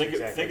yeah. Well, think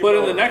but in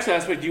about the next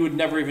aspect, you would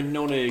never even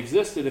known it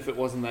existed if it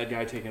wasn't that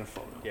guy taking a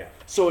photo. Yeah.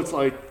 So it's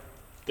like,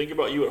 Think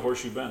about you at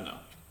Horseshoe Bend now.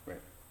 Right.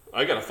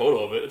 I got a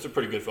photo of it. It's a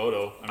pretty good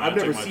photo. I mean, I've I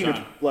never took my seen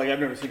time. I've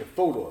never seen a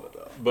photo of it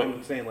though. But-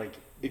 I'm saying like,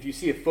 if you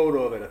see a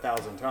photo of it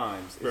 1,000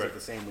 times, is Right. it the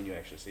same when you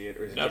actually see it,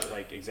 or is it Never. just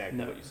like exactly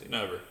Never. what you see?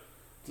 Never.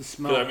 the 'Cause,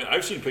 smell, I mean,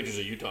 I've seen pictures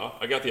of Utah.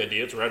 I got the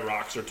idea. It's red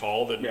rocks are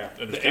tall. That, Yeah.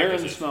 and the it's air and the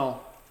cactuses.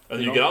 smell. And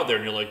then you get out there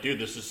and you're like, dude,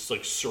 this is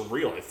like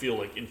surreal. I feel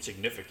like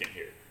insignificant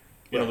here.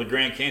 You know, the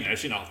Grand Canyon. I've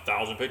seen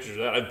 1,000 pictures of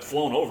that. I've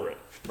flown over it.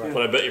 Right.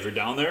 But I bet if you're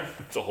down there,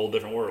 it's a whole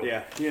different world.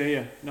 Yeah.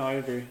 Yeah. No, I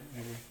agree.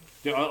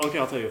 Yeah, okay,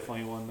 I'll tell you a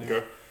funny one there.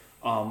 Okay.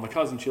 My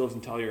cousin, she lives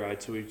in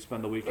Telluride, so we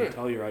spend the week in Yeah.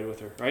 Telluride with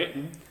her, right?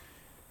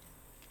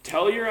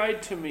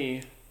 Telluride to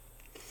me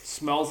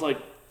smells like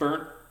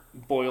burnt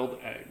boiled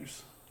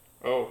eggs.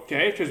 Oh.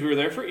 Okay, because we were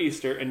there for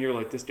Easter, and you're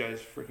like, this guy's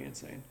freaking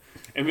insane.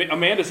 And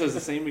Amanda says the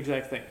same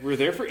exact thing. We were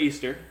there for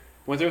Easter,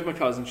 went there with my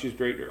cousin, she's a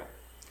great girl.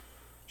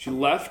 She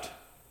left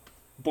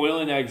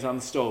boiling eggs on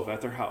the stove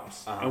at their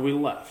house, and we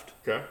left.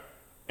 Okay.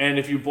 And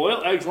if you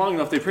boil eggs long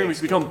enough, they pretty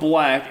much become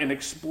black and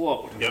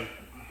explode. Yep.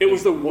 It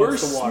was the Once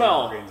worst the water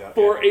smell drains out,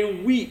 for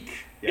a week.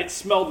 Yeah. It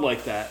smelled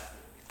like that.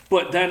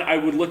 But then I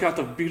would look out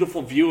the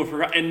beautiful view of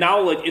her, and now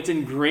like it's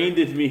ingrained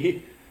in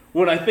me.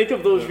 When I think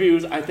of those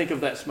views, I think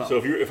of that smell.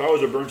 So if I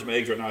was to burn some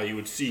eggs right now, you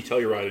would see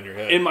Telluride in your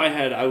head. In my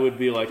head, I would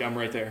be like, I'm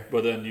right there.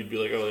 But then you'd be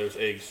like, oh, there's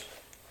eggs.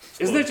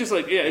 Isn't that just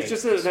like, yeah, it's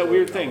just that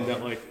weird thing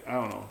that, like, I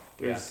don't know.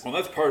 There's, Well,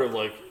 that's part of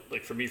like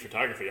for me,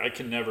 photography. I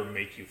can never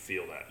make you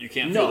feel that. You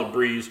can't feel the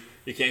breeze.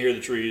 You can't hear the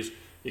trees.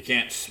 You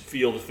can't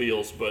feel the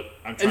feels. But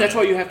I'm trying. And that's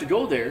why you have to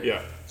go there.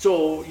 Yeah.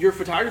 So your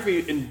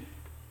photography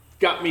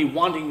got me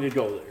wanting to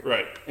go there.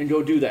 Right. And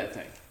go do that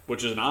thing.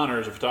 Which is an honor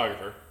as a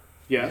photographer.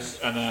 Yes.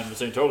 And then the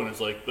same token, it's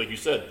like you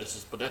said,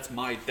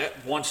 that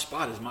one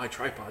spot is my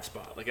tripod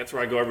spot. Like that's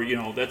where I go every.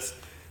 That's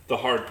the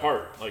hard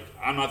part. Like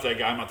I'm not that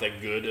guy. I'm not that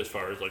good as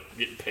far as like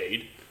getting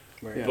paid.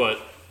 Right. Yeah. But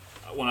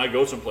when I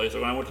go someplace,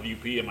 like when I went to the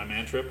UP on my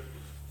man trip,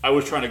 I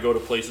was trying to go to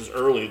places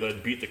early that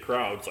I'd beat the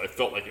crowd, so I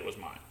felt like it was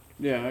mine.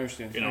 Yeah, I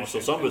understand. So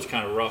some of it's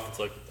kind of rough. It's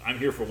like I'm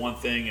here for one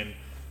thing, and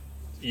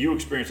you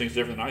experience things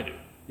different than I do.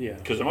 Yeah.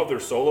 Because I'm up there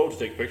solo to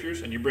take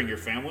pictures, and you bring your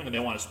family, and they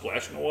want to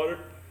splash in the water.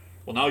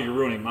 Well, now you're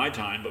ruining my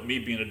time, but me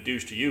being a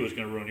douche to you is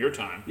going to ruin your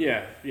time.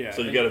 Yeah.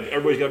 So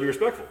everybody's got to be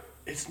respectful.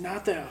 It's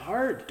not that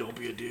hard. Don't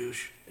be a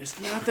douche. It's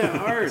not that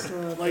hard.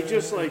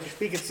 Just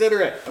be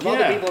considerate of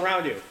other people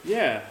around you.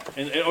 Yeah.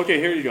 And okay,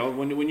 here you go.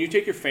 When you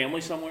take your family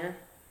somewhere,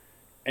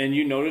 and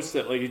you notice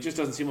that like it just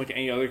doesn't seem like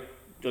any other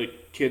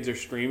like kids are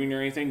screaming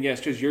or anything. Yes,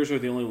 because yours are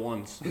the only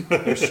ones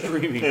they're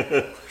screaming.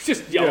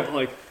 Just yelling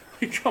like,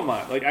 come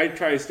on. Like I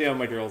try to stay on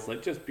my girls.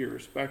 Like just be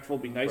respectful,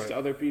 be nice to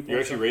other people.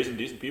 You're actually raising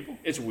decent people?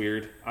 It's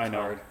weird. I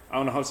know. Hard. I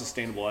don't know how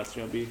sustainable that's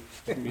gonna be.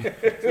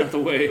 It's not the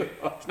way.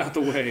 It's not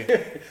the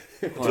way.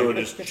 So we're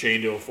just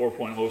chained to a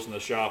 4-point host in the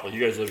shop. Like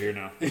you guys live here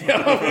now.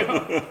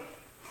 Yeah.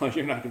 Well,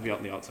 you're not gonna be out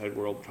in the outside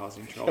world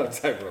causing trouble.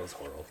 Outside world's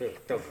horrible.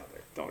 Don't go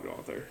there. Don't go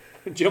out there.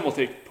 Jim will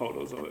take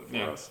photos of it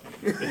for us.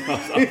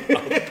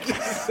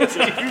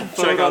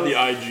 Check out the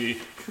IG.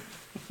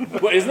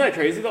 Well, isn't that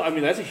crazy though? I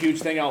mean, that's a huge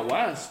thing out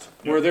west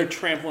where they're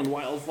trampling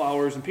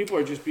wildflowers and people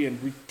are just being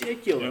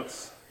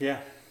ridiculous. Yeah.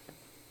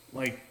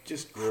 Like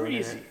just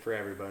Ruining crazy. it for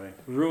everybody.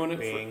 Ruin it.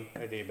 Being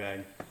a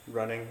D-bag.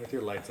 Running with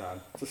your lights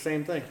on. It's the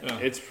same thing. Yeah.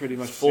 It's pretty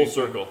much Full the same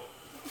circle.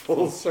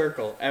 Full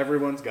circle.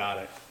 Everyone's got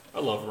it. I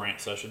love rant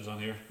sessions on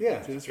here. Yeah.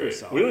 thing. It's Great. pretty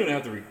solid. We don't even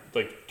have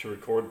to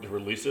record to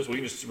release this. We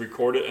can just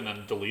record it and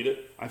then delete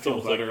it. I feel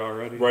It's better like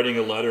already. writing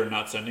a letter and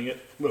not sending it.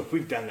 Look,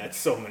 we've done that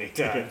so many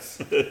times.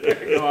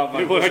 Go out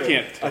on Well, I just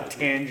can't a tell.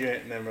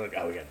 tangent, and then we're like,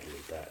 oh, we got to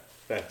delete that.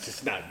 That's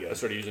just not I good.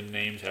 started using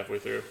names halfway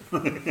through.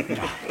 And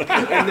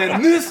then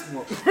this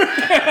one.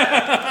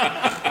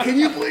 Can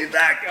you believe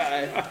that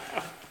guy?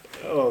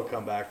 Oh,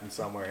 come back from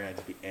somewhere and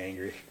just be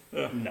angry.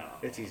 No,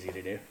 It's easy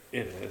to do.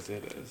 it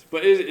is.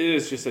 But it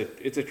is just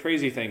it's a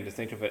crazy thing to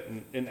think of it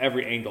in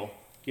every angle.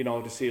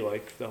 To see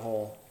like the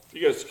whole.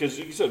 You guys, because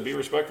you said be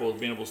respectful of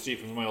being able to see it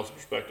from somebody else's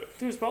perspective.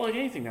 Dude, it's about like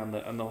anything on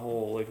the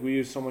whole. Like we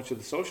use so much of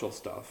the social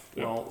stuff.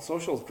 Yeah. Well,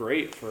 social is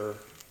great for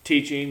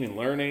teaching and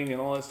learning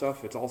and all that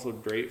stuff. It's also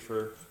great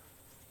for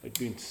like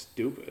being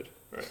stupid.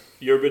 Right.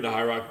 You ever been to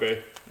High Rock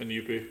Bay in the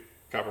UP,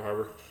 Copper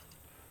Harbor?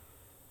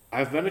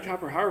 I've been to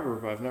Copper Harbor,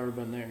 but I've never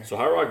been there. So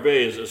High Rock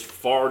Bay is as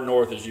far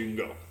north as you can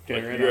go. Okay,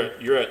 Like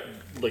right you're at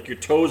like your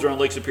toes are on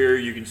Lake Superior.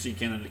 You can see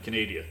Canada.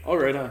 Oh,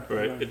 right on.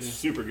 Right. on, It's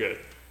super good.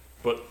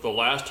 But the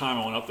last time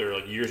I went up there,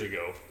 like years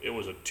ago, it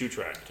was a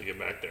 2-track to get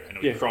back there, and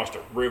we crossed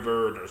a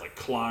river, and there was like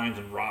climbs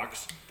and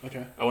rocks. yeah.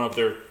 Okay. I went up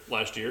there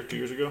last year, 2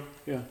 years ago,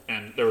 Yeah.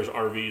 and there was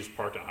RVs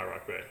parked on High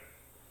Rock Bay.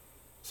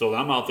 So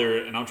I'm out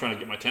there, and I'm trying to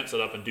get my tent set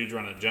up, and dude's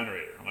running a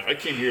generator. I'm like, I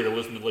came here to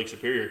listen to Lake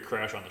Superior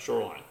crash on the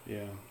shoreline. Yeah.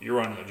 You're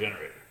running a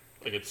generator.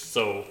 Like it's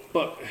so,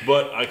 But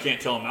but I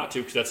can't tell him not to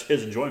because that's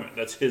his enjoyment.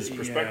 That's his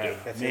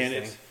perspective. That's man,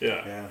 his it's thing.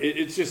 Yeah.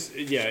 it's just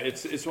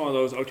it's one of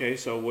those. Okay,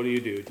 so what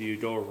do? Do you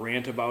go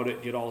rant about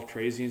it, get all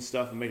crazy and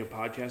stuff, and make a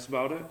podcast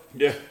about it,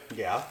 Yeah.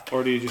 Yeah.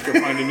 or do you just go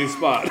find a new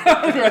spot?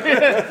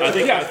 I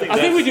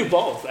think we do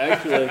both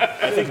actually.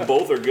 I think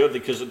both are good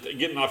because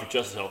getting off your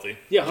chest is healthy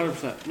Yeah,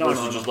 100%. No,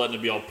 versus no, just no. letting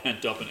it be all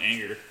pent up in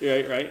anger.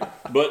 Yeah, right.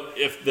 But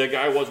if the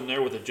guy wasn't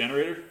there with a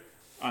generator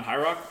on High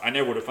Rock, I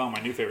never would have found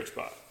my new favorite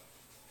spot.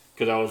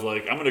 Because I was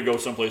like, I'm going to go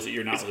someplace that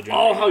you're not with a generator.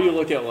 All how you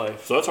look at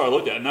life. So that's how I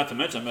looked at it. Not to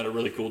mention, I met a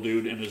really cool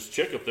dude and his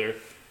chick up there.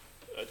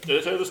 Did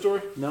I tell you the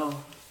story? No.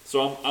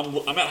 So I'm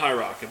at High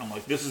Rock, and I'm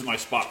like, this is my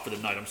spot for the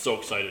night. I'm so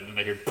excited. And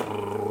I hear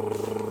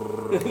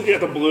You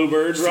got the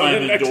bluebird running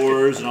slamming next to you.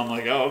 doors, and I'm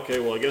like, oh, okay,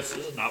 well, I guess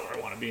this is not where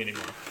I want to be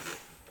anymore.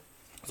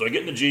 So I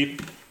get in the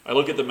Jeep, I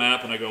look at the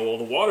map, and I go, well,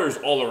 the water's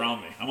all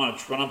around me. I'm on a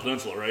Toronto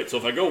Peninsula, right? So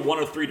if I go one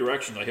of 3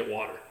 directions, I hit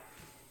water.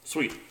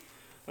 Sweet.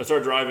 I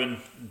start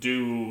driving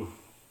due,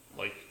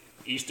 like,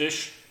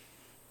 east-ish,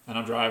 and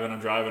I'm driving,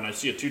 I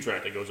see a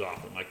 2-track that goes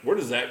off. I'm like, where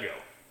does that go?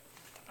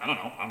 I don't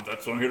know.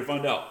 That's what I'm here to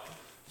find out.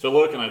 So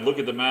I look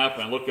at the map,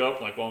 and I look up,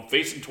 like, well, I'm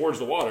facing towards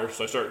the water,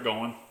 so I start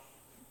going.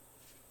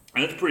 And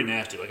And it's pretty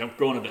nasty. Like, I'm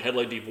going into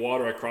headlight deep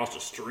water. I crossed a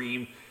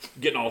stream,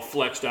 getting all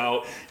flexed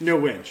out. No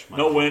winch.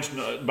 No winch,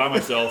 by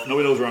myself.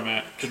 Nobody knows where I'm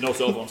at because no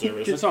cell phone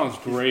service. That sounds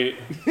great.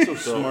 So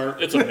So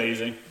smart. it's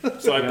amazing.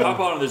 So I pop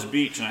out on this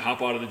beach and I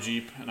hop out of the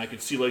Jeep and I can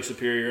see Lake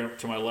Superior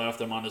to my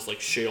left. I'm on this like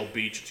shale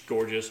beach. It's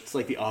gorgeous. It's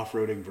like the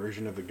off-roading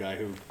version of the guy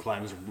who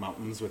climbs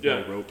mountains with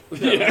Yeah. no rope.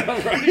 Yeah,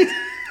 right.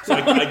 So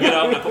I get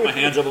out and I put my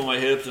hands up on my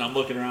hips and I'm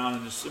looking around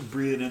and just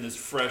breathing in this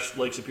fresh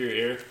Lake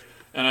Superior air.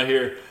 And I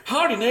hear,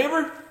 "Howdy,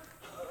 neighbor."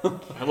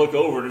 I look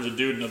over and there's a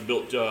dude in a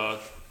built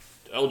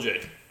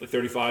LJ, like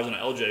 35s and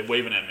an LJ,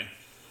 waving at me.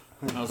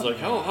 And I was like,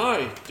 "Oh,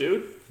 hi,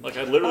 dude." Like,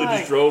 I literally Hi,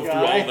 just drove through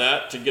guy. all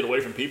that to get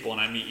away from people and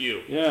I meet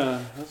you.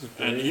 Yeah, that's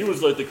And great. he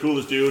was like the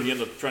coolest dude. He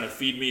ended up trying to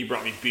feed me. He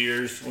brought me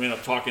beers. We ended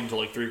up talking until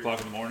like 3 o'clock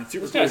in the morning.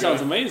 Super This cool guy sounds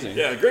guy. amazing.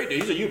 Yeah, great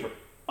dude. He's a Uper.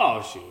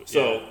 Oh shoot.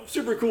 So,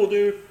 super cool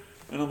dude.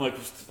 And I'm like,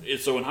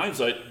 so in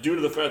hindsight, due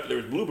to the fact that there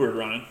was Bluebird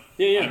running,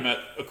 Yeah. I met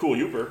a cool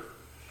Uper.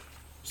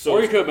 So,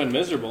 Or you could have been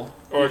miserable.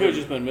 Or I you could have could-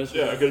 just been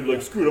miserable. yeah, I could be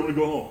like, screw it, I'm gonna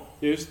go home.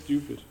 You're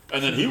stupid.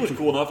 And then he was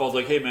cool enough. I was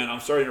like, hey man, I'm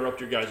sorry to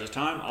interrupt your guys'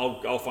 time.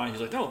 I'll find.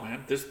 He's like, no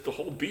man, this the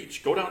whole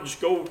beach. Go down, just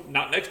go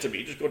not next to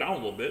me, just go down a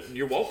little bit, and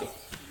you're welcome.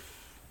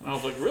 And I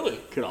was like, really?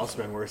 Could also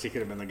been worse. He could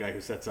have been the guy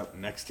who sets up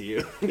next to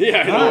you. Yeah,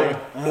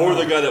 I know. Or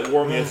the guy that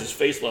wore me as his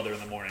face leather in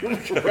the morning. I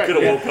could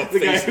have woke up The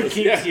guy who faceless.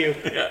 keeps you.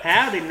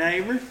 Howdy,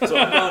 neighbor. So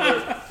I'm down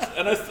there,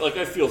 and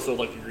I feel so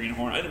like a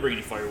greenhorn. I didn't bring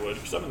any firewood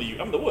because I'm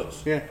in the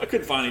woods. Yeah. I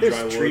couldn't find any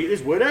dry There's wood.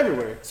 there's wood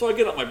everywhere. So I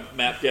get up my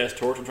MAP gas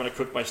torch. I'm trying to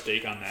cook my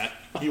steak on that.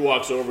 He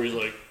walks over. He's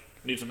like,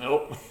 "Need some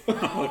help?"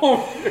 I'm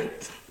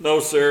like, "No,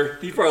 sir."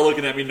 He's probably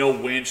looking at me. No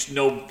winch.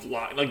 No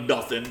like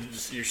nothing.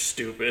 Just, you're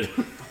stupid.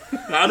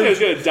 How He was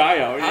did you, gonna die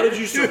out how here. did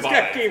you This guy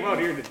survive? came out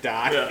here to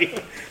die.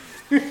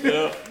 Yeah.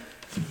 Yeah.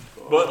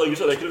 But like you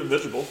said, I could have been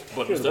miserable.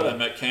 But instead, I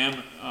met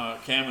Cam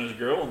and his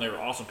girl, and they were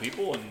awesome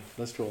people. And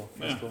That's cool.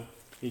 That's Yeah. cool.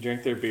 You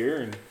drank their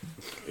beer and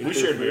we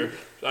shared beer.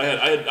 I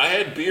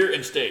had beer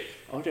and steak.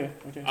 okay.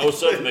 I was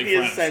set to make The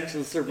friends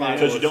essential survival.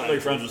 because you don't make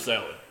essentials. friends with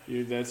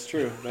salad. That's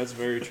true. That's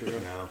very true.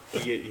 No,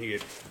 you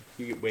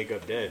get wake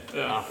up dead.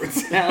 Yeah. Awkward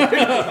salad.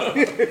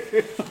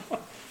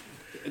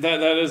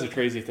 That is a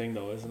crazy thing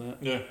though, isn't it?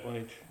 Yeah.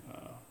 Like,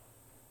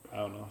 I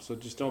don't know. So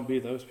just don't be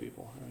those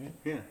people, right?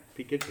 Yeah,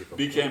 be good people.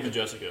 Be Cam and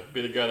Jessica.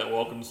 Be the guy that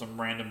welcomed some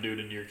random dude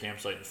into your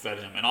campsite and fed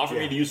him and offered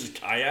me Yeah. to use his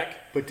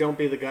kayak. But don't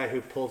be the guy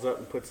who pulls up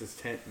and puts his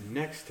tent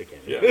next to Ken.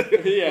 Yeah.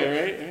 Yeah,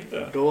 right.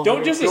 Right? Go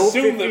Don't just go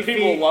assume 50 that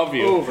people feet love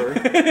you. Over.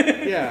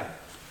 Yeah.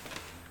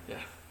 Yeah.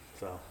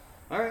 So,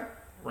 all right.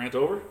 Rant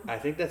over. I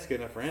think that's good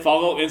enough for him.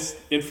 Follow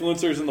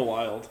influencers in the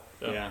wild.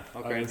 Yeah. I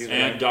Okay. can Do see that.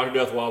 And Dr.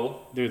 Death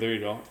Wobble. Dude, there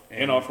you go.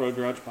 And Off Road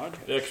Garage Podcast.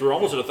 Yeah, because we're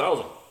almost at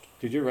 1,000.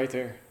 Dude, you're right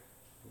there.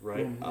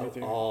 Right. right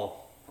there.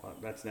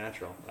 That's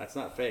natural. That's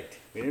not faked.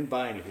 We didn't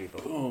buy any people.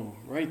 Boom,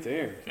 right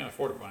there. Can't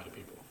afford to buy the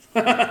people.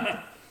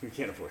 We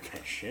can't afford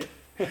that shit.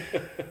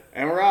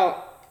 And we're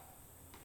out.